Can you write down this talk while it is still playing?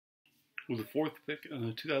With the fourth pick in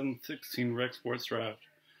the 2016 Rec Sports Draft,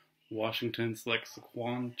 Washington selects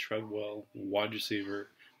Laquon Treadwell, wide receiver,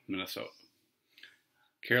 Minnesota.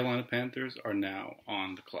 Carolina Panthers are now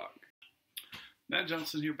on the clock. Matt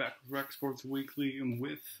Johnson here, back with Rec Sports Weekly, and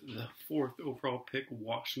with the fourth overall pick,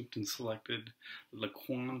 Washington selected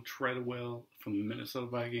Laquon Treadwell from the Minnesota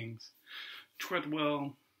Vikings.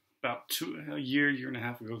 Treadwell, about a year and a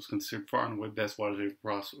half ago, was considered far and away best wide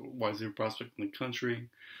receiver prospect in the country.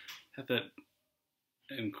 Had that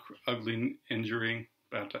ugly injury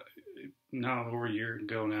about not over a year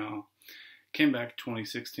ago now. Came back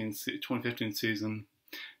 2015 season.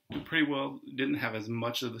 Did pretty well. Didn't have as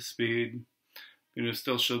much of the speed.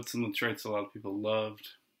 Still showed some of the traits a lot of people loved.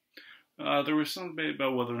 There was some debate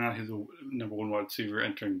about whether or not he's a number one wide receiver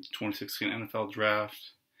entering the 2016 NFL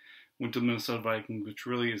Draft. Went to the Minnesota Vikings, which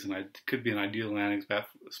really could be an ideal landing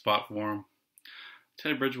spot for him.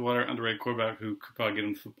 Teddy Bridgewater, underrated quarterback who could probably get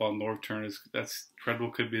him the football in North turn. Treadwell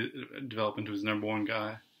could develop into his number one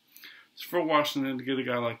guy. So for Washington to get a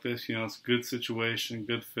guy like this, it's a good situation,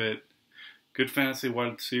 good fit, good fantasy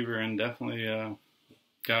wide receiver, and definitely a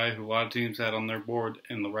guy who a lot of teams had on their board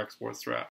in the Rec Sports Draft.